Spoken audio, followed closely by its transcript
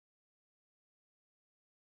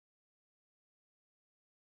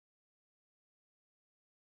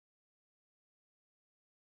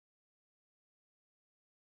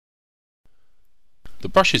The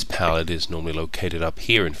brushes palette is normally located up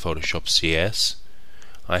here in Photoshop CS.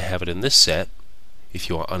 I have it in this set. If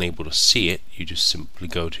you are unable to see it, you just simply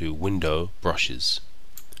go to Window, Brushes.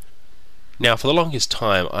 Now, for the longest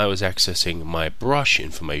time I was accessing my brush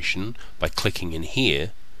information by clicking in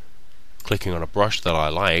here, clicking on a brush that I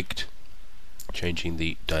liked, changing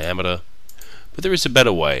the diameter, but there is a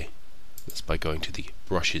better way. That's by going to the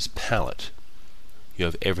Brushes palette. You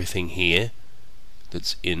have everything here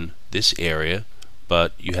that's in this area,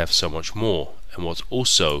 but you have so much more. And what's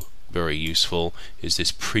also very useful is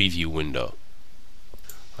this preview window.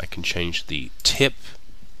 I can change the tip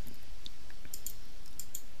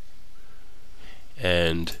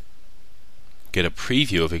and get a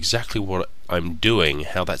preview of exactly what I'm doing,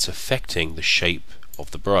 how that's affecting the shape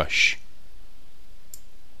of the brush.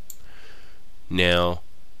 Now,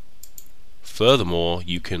 furthermore,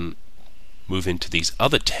 you can move into these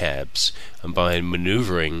other tabs, and by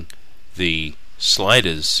maneuvering the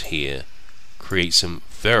sliders here, create some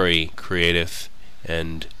very creative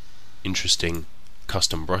and interesting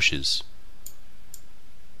custom brushes.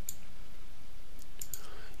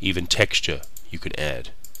 Even texture you can add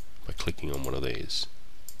by clicking on one of these.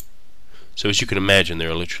 So as you can imagine, there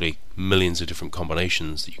are literally millions of different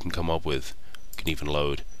combinations that you can come up with. You can even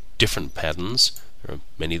load different patterns. There are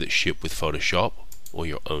many that ship with Photoshop, or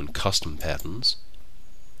your own custom patterns.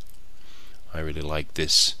 I really like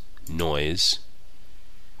this noise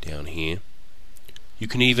down here. You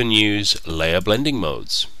can even use layer blending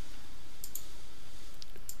modes.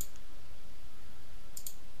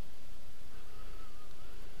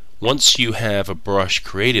 Once you have a brush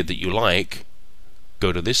created that you like,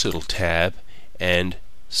 go to this little tab and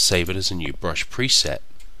save it as a new brush preset.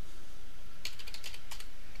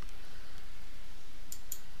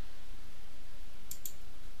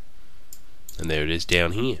 And there it is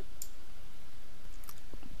down here.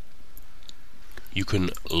 You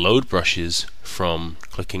can load brushes from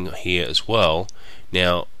clicking here as well.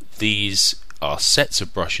 Now, these are sets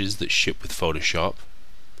of brushes that ship with Photoshop.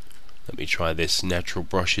 Let me try this natural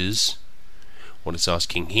brushes. What it's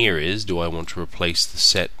asking here is, do I want to replace the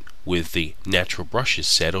set with the natural brushes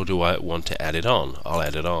set, or do I want to add it on? I'll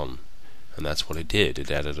add it on. And that's what it did.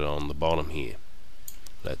 It added it on the bottom here.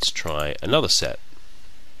 Let's try another set.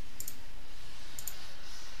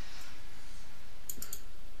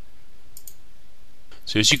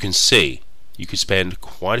 So as you can see, you could spend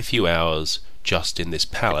quite a few hours just in this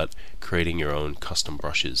palette creating your own custom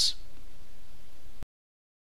brushes.